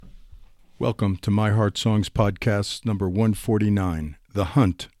Welcome to My Heart Songs podcast number 149, The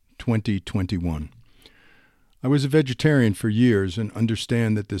Hunt 2021. I was a vegetarian for years and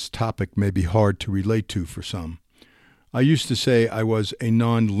understand that this topic may be hard to relate to for some. I used to say I was a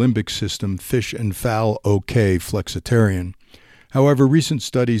non-limbic system fish and fowl okay flexitarian. However, recent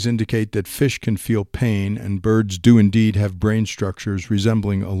studies indicate that fish can feel pain and birds do indeed have brain structures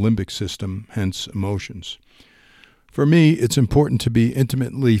resembling a limbic system, hence emotions. For me, it's important to be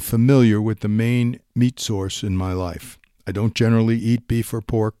intimately familiar with the main meat source in my life. I don't generally eat beef or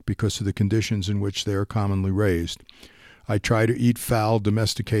pork because of the conditions in which they are commonly raised. I try to eat fowl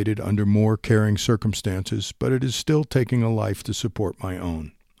domesticated under more caring circumstances, but it is still taking a life to support my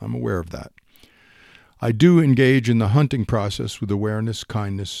own. I'm aware of that. I do engage in the hunting process with awareness,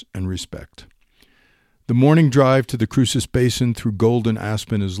 kindness, and respect. The morning drive to the Cruces Basin through Golden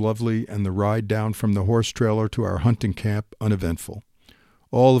Aspen is lovely, and the ride down from the horse trailer to our hunting camp uneventful.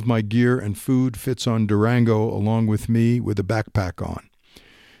 All of my gear and food fits on Durango along with me with a backpack on.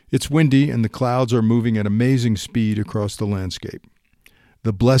 It's windy and the clouds are moving at amazing speed across the landscape.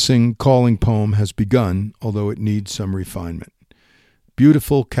 The blessing calling poem has begun, although it needs some refinement.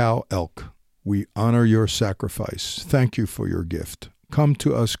 Beautiful cow elk, we honor your sacrifice. Thank you for your gift. Come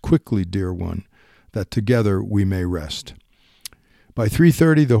to us quickly, dear one, that together we may rest. By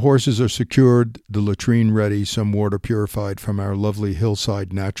 3:30, the horses are secured, the latrine ready, some water purified from our lovely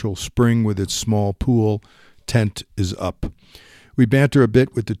hillside natural spring with its small pool. Tent is up. We banter a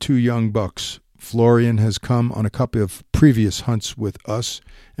bit with the two young bucks. Florian has come on a couple of previous hunts with us,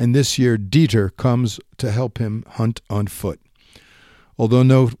 and this year Dieter comes to help him hunt on foot.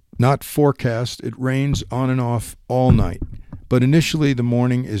 Although not forecast, it rains on and off all night, but initially the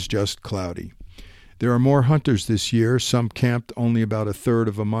morning is just cloudy. There are more hunters this year, some camped only about a third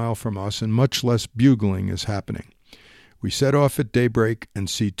of a mile from us, and much less bugling is happening. We set off at daybreak and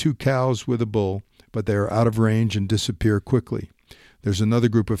see two cows with a bull, but they are out of range and disappear quickly. There's another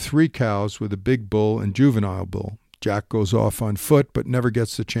group of 3 cows with a big bull and juvenile bull. Jack goes off on foot, but never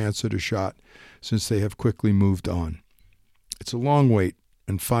gets the chance at a shot, since they have quickly moved on. It's a long wait,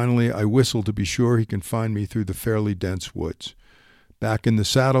 and finally I whistle to be sure he can find me through the fairly dense woods. Back in the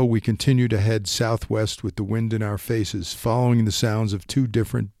saddle, we continue to head southwest with the wind in our faces, following the sounds of 2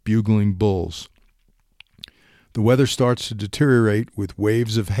 different bugling bulls. The weather starts to deteriorate with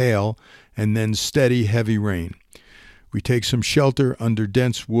waves of hail and then steady, heavy rain. We take some shelter under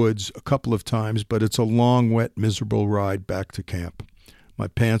dense woods a couple of times, but it's a long, wet, miserable ride back to camp. My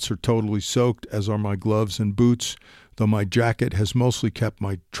pants are totally soaked, as are my gloves and boots, though my jacket has mostly kept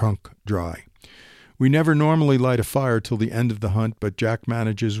my trunk dry. We never normally light a fire till the end of the hunt, but Jack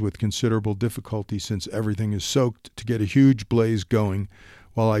manages with considerable difficulty, since everything is soaked, to get a huge blaze going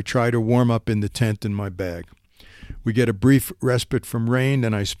while I try to warm up in the tent in my bag. We get a brief respite from rain,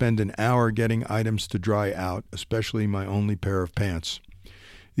 and I spend an hour getting items to dry out, especially my only pair of pants.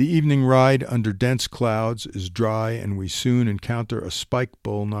 The evening ride under dense clouds is dry, and we soon encounter a spike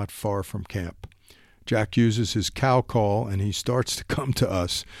bull not far from camp. Jack uses his cow call, and he starts to come to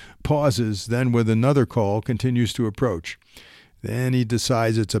us, pauses, then with another call continues to approach. Then he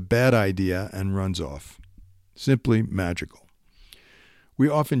decides it's a bad idea and runs off. Simply magical. We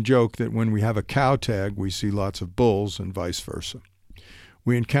often joke that when we have a cow tag, we see lots of bulls and vice versa.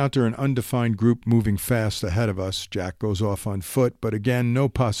 We encounter an undefined group moving fast ahead of us. Jack goes off on foot, but again, no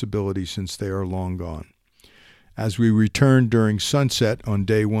possibility since they are long gone. As we return during sunset on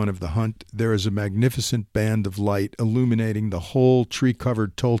day 1 of the hunt, there is a magnificent band of light illuminating the whole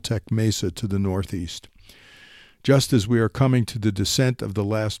tree-covered Toltec Mesa to the northeast. Just as we are coming to the descent of the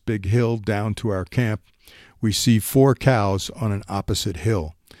last big hill down to our camp, we see 4 cows on an opposite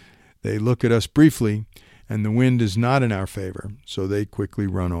hill. They look at us briefly, and the wind is not in our favor, so they quickly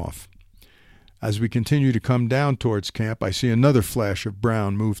run off. As we continue to come down towards camp, I see another flash of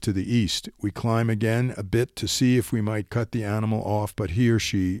brown move to the east. We climb again a bit to see if we might cut the animal off, but he or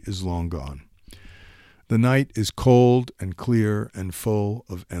she is long gone. The night is cold and clear and full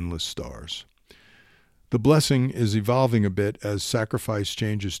of endless stars. The blessing is evolving a bit as sacrifice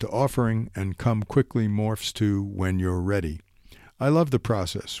changes to offering and come quickly morphs to when you're ready. I love the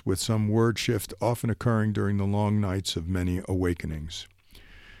process, with some word shift often occurring during the long nights of many awakenings.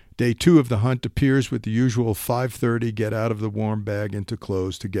 Day 2 of the hunt appears with the usual 5:30 get out of the warm bag into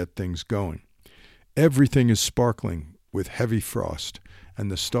clothes to get things going. Everything is sparkling with heavy frost,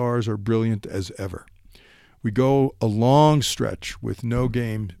 and the stars are brilliant as ever. We go a long stretch with no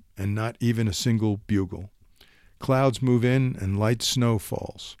game and not even a single bugle. Clouds move in and light snow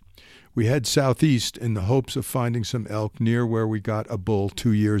falls. We head southeast in the hopes of finding some elk near where we got a bull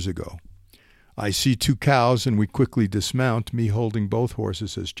 2 years ago. I see 2 cows, and we quickly dismount, me holding both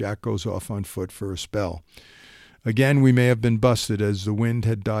horses as Jack goes off on foot for a spell. Again, we may have been busted as the wind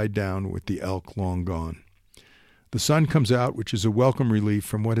had died down with the elk long gone. The sun comes out, which is a welcome relief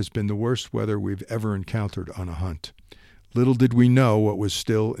from what has been the worst weather we've ever encountered on a hunt. Little did we know what was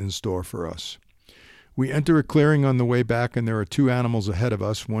still in store for us. We enter a clearing on the way back, and there are 2 animals ahead of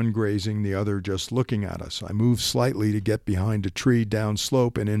us, one grazing, the other just looking at us. I move slightly to get behind a tree down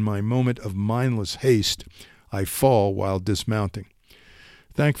slope, and in my moment of mindless haste, I fall while dismounting.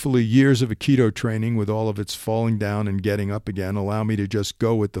 Thankfully, years of Aikido training, with all of its falling down and getting up again, allow me to just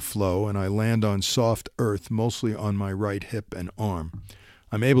go with the flow, and I land on soft earth, mostly on my right hip and arm.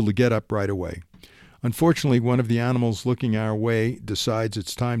 I'm able to get up right away. Unfortunately, one of the animals looking our way decides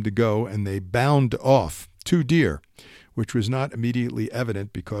it's time to go, and they bound off 2 deer, which was not immediately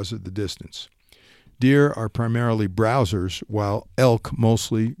evident because of the distance. Deer are primarily browsers, while elk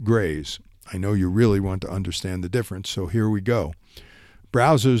mostly graze. I know you really want to understand the difference, so here we go.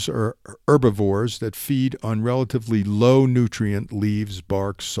 Browsers are herbivores that feed on relatively low-nutrient leaves,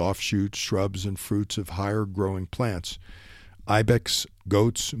 bark, soft shoots, shrubs, and fruits of higher-growing plants. Ibex,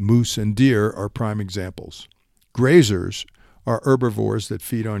 goats, moose, and deer are prime examples. Grazers are herbivores that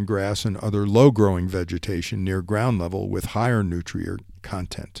feed on grass and other low-growing vegetation near ground level with higher nutrient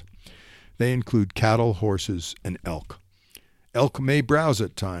content. They include cattle, horses, and elk. Elk may browse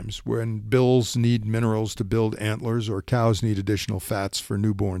at times when bulls need minerals to build antlers or cows need additional fats for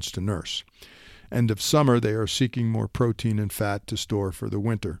newborns to nurse. End of summer, they are seeking more protein and fat to store for the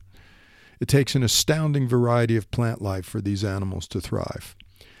winter. It takes an astounding variety of plant life for these animals to thrive.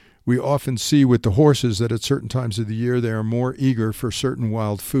 We often see with the horses that at certain times of the year they are more eager for certain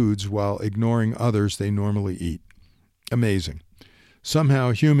wild foods while ignoring others they normally eat. Amazing.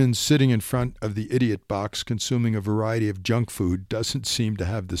 Somehow, humans sitting in front of the idiot box consuming a variety of junk food doesn't seem to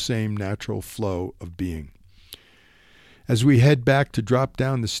have the same natural flow of being. As we head back to drop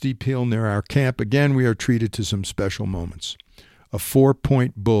down the steep hill near our camp, again we are treated to some special moments. A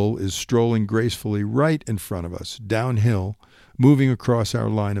 4-point bull is strolling gracefully right in front of us, downhill, moving across our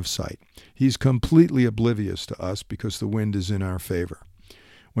line of sight. He's completely oblivious to us because the wind is in our favor.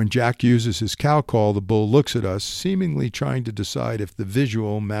 When Jack uses his cow call, the bull looks at us, seemingly trying to decide if the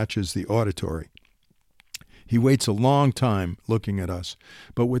visual matches the auditory. He waits a long time looking at us,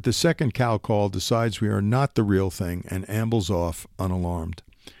 but with the second cow call decides we are not the real thing and ambles off unalarmed.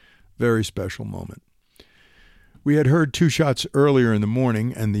 Very special moment. We had heard 2 shots earlier in the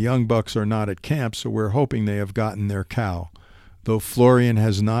morning, and the young bucks are not at camp, so we're hoping they have gotten their cow, though Florian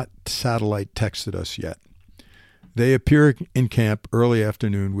has not satellite texted us yet. They appear in camp early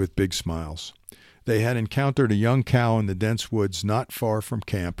afternoon with big smiles. They had encountered a young cow in the dense woods not far from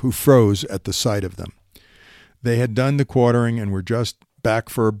camp who froze at the sight of them. They had done the quartering and were just back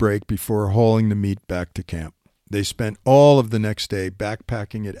for a break before hauling the meat back to camp. They spent all of the next day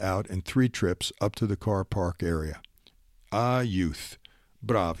backpacking it out in 3 trips up to the car park area. Ah, youth.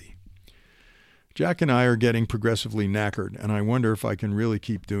 Bravi. Jack and I are getting progressively knackered, and I wonder if I can really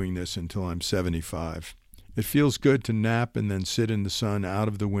keep doing this until I'm 75. It feels good to nap and then sit in the sun out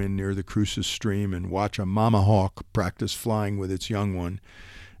of the wind near the Cruces stream and watch a mama hawk practice flying with its young one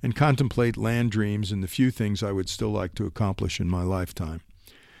and contemplate land dreams and the few things I would still like to accomplish in my lifetime.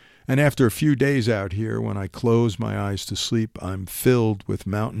 And after a few days out here, when I close my eyes to sleep, I'm filled with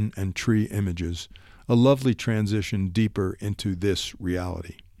mountain and tree images, a lovely transition deeper into this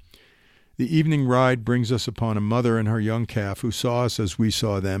reality. The evening ride brings us upon a mother and her young calf who saw us as we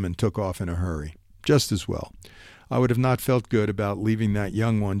saw them and took off in a hurry. Just as well. I would have not felt good about leaving that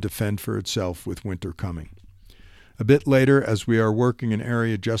young one to fend for itself with winter coming. A bit later, as we are working an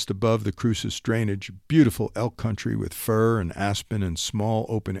area just above the Cruces drainage, beautiful elk country with fir and aspen and small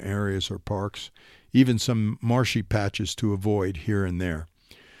open areas or parks, even some marshy patches to avoid here and there.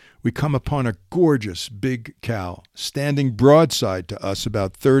 We come upon a gorgeous big cow, standing broadside to us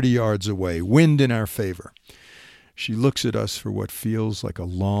about 30 yards away, wind in our favor. She looks at us for what feels like a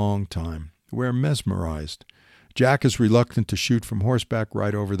long time. We're mesmerized. Jack is reluctant to shoot from horseback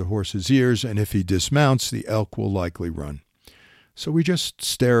right over the horse's ears, and if he dismounts, the elk will likely run. So we just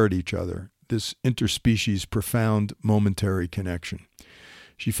stare at each other, this interspecies profound momentary connection.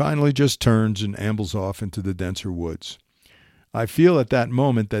 She finally just turns and ambles off into the denser woods. I feel at that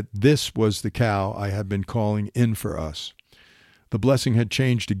moment that this was the cow I had been calling in for us. The blessing had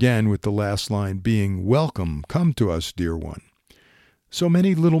changed again with the last line being, "Welcome, come to us, dear one." So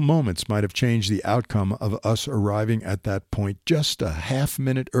many little moments might have changed the outcome of us arriving at that point just a half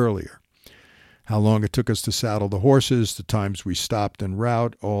minute earlier. How long it took us to saddle the horses, the times we stopped en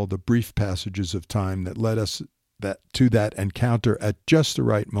route, all the brief passages of time that led us that encounter at just the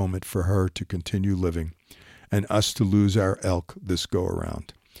right moment for her to continue living and us to lose our elk this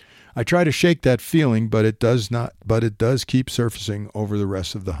go-around. I try to shake that feeling, but it does keep surfacing over the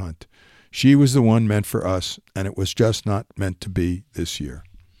rest of the hunt. She was the one meant for us, and it was just not meant to be this year.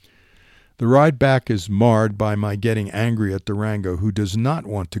 The ride back is marred by my getting angry at Durango, who does not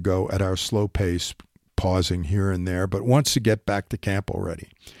want to go at our slow pace, pausing here and there, but wants to get back to camp already.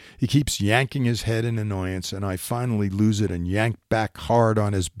 He keeps yanking his head in annoyance, and I finally lose it and yank back hard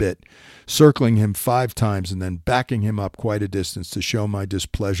on his bit, circling him 5 times and then backing him up quite a distance to show my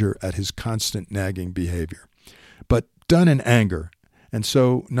displeasure at his constant nagging behavior. But done in anger, and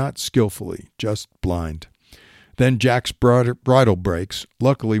so not skillfully, just blind. Then Jack's bridle breaks,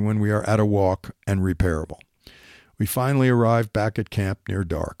 luckily when we are at a walk and repairable. We finally arrive back at camp near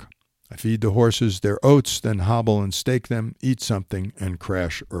dark. I feed the horses their oats, then hobble and stake them, eat something, and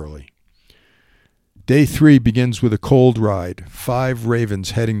crash early. Day 3 begins with a cold ride, 5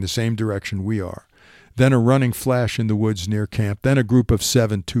 ravens heading the same direction we are, then a running flash in the woods near camp, then a group of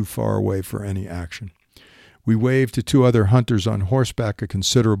 7 too far away for any action. We wave to 2 other hunters on horseback a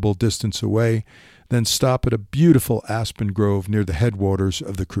considerable distance away, then stop at a beautiful aspen grove near the headwaters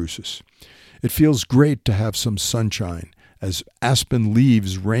of the Cruces. It feels great to have some sunshine as aspen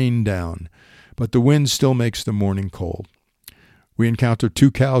leaves rain down, but the wind still makes the morning cold. We encounter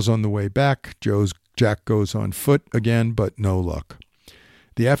 2 cows on the way back. Jack goes on foot again, but no luck.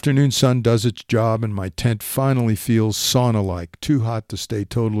 The afternoon sun does its job, and my tent finally feels sauna-like, too hot to stay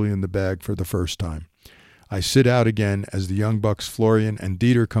totally in the bag for the first time. I sit out again as the young bucks Florian and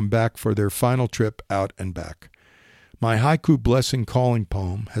Dieter come back for their final trip out and back. My haiku blessing calling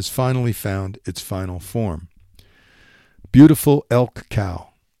poem has finally found its final form. Beautiful elk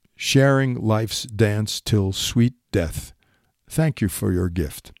cow, sharing life's dance till sweet death, thank you for your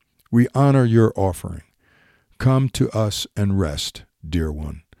gift. We honor your offering. Come to us and rest, dear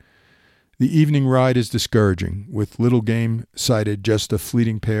one. The evening ride is discouraging, with little game sighted, just a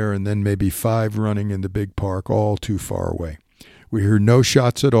fleeting pair, and then maybe 5 running in the big park, all too far away. We hear no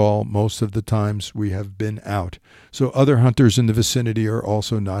shots at all most of the times we have been out, so other hunters in the vicinity are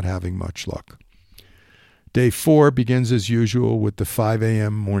also not having much luck. Day 4 begins as usual with the 5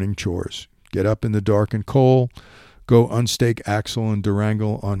 a.m. morning chores. Get up in the dark and cold, go unstake Axel and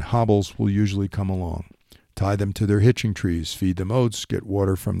Durango on hobbles will usually come along. Tie them to their hitching trees, feed them oats, get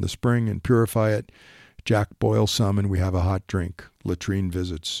water from the spring and purify it. Jack boils some and we have a hot drink. Latrine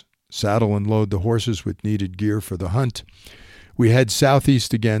visits. Saddle and load the horses with needed gear for the hunt. We head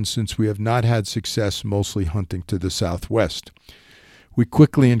southeast again since we have not had success mostly hunting to the southwest. We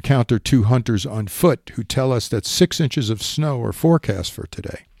quickly encounter 2 hunters on foot who tell us that 6 inches of snow are forecast for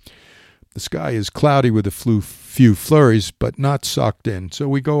today. The sky is cloudy with a few flurries, but not socked in, so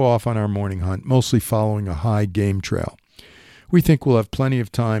we go off on our morning hunt, mostly following a high game trail. We think we'll have plenty of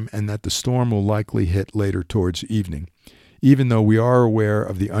time and that the storm will likely hit later towards evening, even though we are aware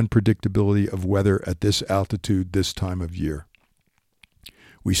of the unpredictability of weather at this altitude this time of year.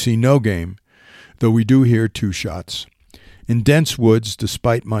 We see no game, though we do hear 2 shots. In dense woods,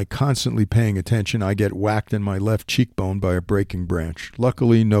 despite my constantly paying attention, I get whacked in my left cheekbone by a breaking branch.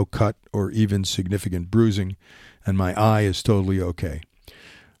 Luckily, no cut or even significant bruising, and my eye is totally okay.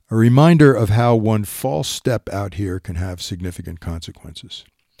 A reminder of how one false step out here can have significant consequences.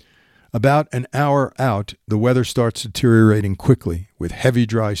 About an hour out, the weather starts deteriorating quickly with heavy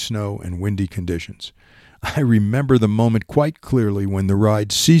dry snow and windy conditions. I remember the moment quite clearly when the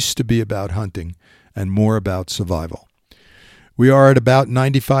ride ceased to be about hunting and more about survival. We are at about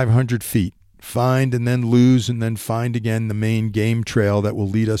 9,500 feet. Find and then lose and then find again the main game trail that will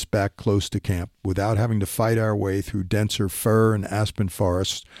lead us back close to camp without having to fight our way through denser fir and aspen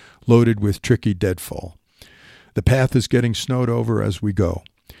forests loaded with tricky deadfall. The path is getting snowed over as we go.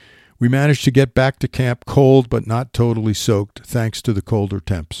 We manage to get back to camp cold but not totally soaked thanks to the colder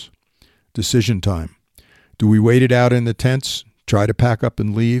temps. Decision time. Do we wait it out in the tents, try to pack up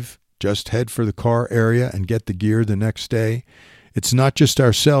and leave, just head for the car area and get the gear the next day? It's not just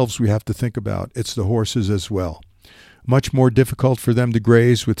ourselves we have to think about, it's the horses as well. Much more difficult for them to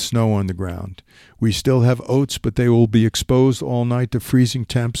graze with snow on the ground. We still have oats, but they will be exposed all night to freezing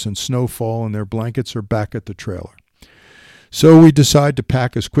temps and snowfall, and their blankets are back at the trailer. So we decide to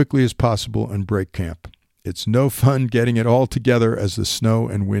pack as quickly as possible and break camp. It's no fun getting it all together as the snow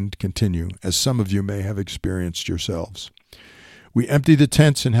and wind continue, as some of you may have experienced yourselves. We empty the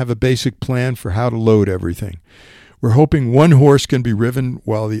tents and have a basic plan for how to load everything. We're hoping one horse can be driven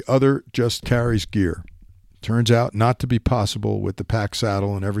while the other just carries gear. Turns out not to be possible with the pack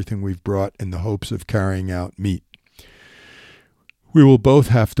saddle and everything we've brought in the hopes of carrying out meat. We will both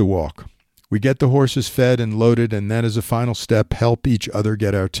have to walk. We get the horses fed and loaded, and then as a final step, help each other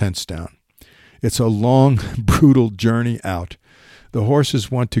get our tents down. It's a long, brutal journey out. The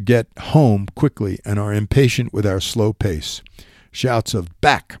horses want to get home quickly and are impatient with our slow pace. Shouts of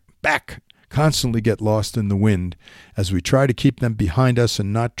 "back, back" constantly get lost in the wind as we try to keep them behind us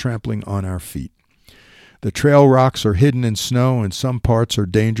and not trampling on our feet. The trail rocks are hidden in snow, and some parts are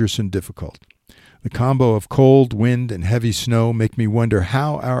dangerous and difficult. The combo of cold, wind, and heavy snow make me wonder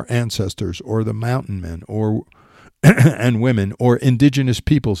how our ancestors, or the mountain men, and women, or indigenous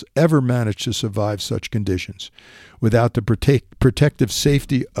peoples ever managed to survive such conditions without the protective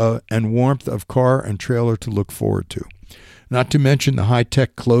safety and warmth of car and trailer to look forward to, not to mention the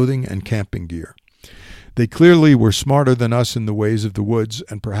high-tech clothing and camping gear. They clearly were smarter than us in the ways of the woods,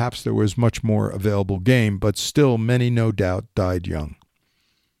 and perhaps there was much more available game, but still many no doubt died young.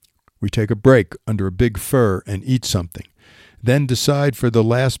 We take a break under a big fir and eat something, then decide for the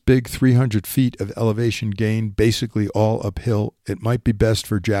last big 300 feet of elevation gain, basically all uphill, it might be best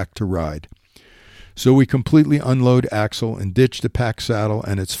for Jack to ride. So we completely unload Axel and ditch the pack saddle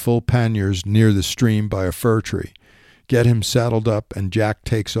and its full panniers near the stream by a fir tree, get him saddled up, and Jack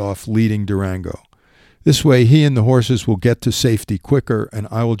takes off leading Durango. This way he and the horses will get to safety quicker, and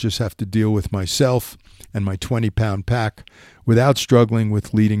I will just have to deal with myself and my 20-pound pack without struggling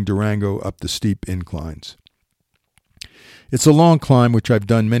with leading Durango up the steep inclines. It's a long climb, which I've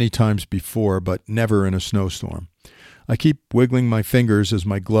done many times before, but never in a snowstorm. I keep wiggling my fingers as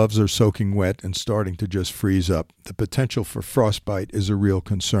my gloves are soaking wet and starting to just freeze up. The potential for frostbite is a real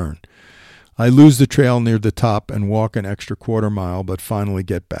concern. I lose the trail near the top and walk an extra quarter mile, but finally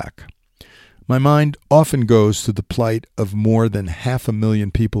get back. My mind often goes to the plight of more than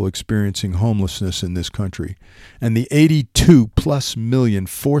 500,000 people experiencing homelessness in this country, and the 82+ million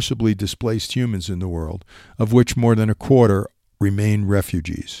forcibly displaced humans in the world, of which more than a quarter remain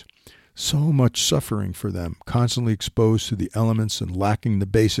refugees. So much suffering for them, constantly exposed to the elements and lacking the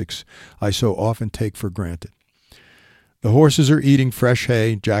basics I so often take for granted. The horses are eating fresh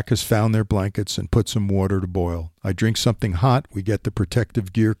hay. Jack has found their blankets and put some water to boil. I drink something hot. We get the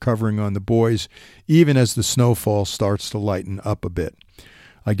protective gear covering on the boys, even as the snowfall starts to lighten up a bit.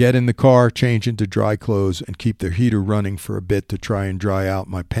 I get in the car, change into dry clothes, and keep the heater running for a bit to try and dry out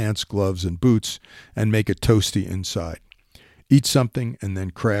my pants, gloves, and boots, and make it toasty inside. Eat something, and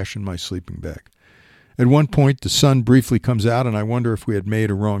then crash in my sleeping bag. At one point, the sun briefly comes out, and I wonder if we had made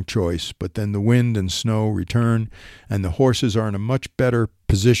a wrong choice, but then the wind and snow return, and the horses are in a much better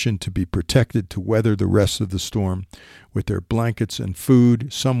position to be protected to weather the rest of the storm, with their blankets and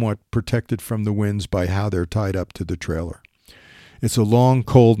food somewhat protected from the winds by how they're tied up to the trailer. It's a long,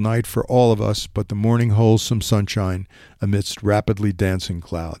 cold night for all of us, but the morning holds some sunshine amidst rapidly dancing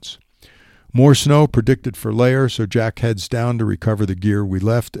clouds. More snow predicted for later, so Jack heads down to recover the gear we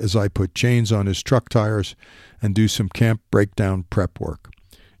left as I put chains on his truck tires and do some camp breakdown prep work.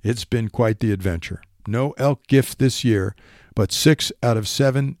 It's been quite the adventure. No elk gift this year, but 6 out of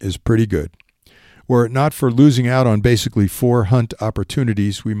 7 is pretty good. Were it not for losing out on basically 4 hunt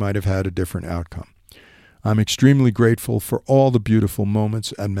opportunities, we might have had a different outcome. I'm extremely grateful for all the beautiful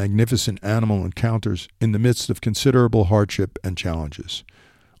moments and magnificent animal encounters in the midst of considerable hardship and challenges.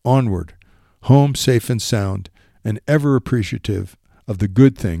 Onward, home safe and sound, and ever appreciative of the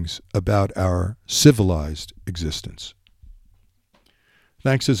good things about our civilized existence.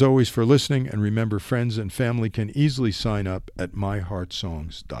 Thanks as always for listening, and remember, friends and family can easily sign up at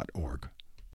myheartsongs.org.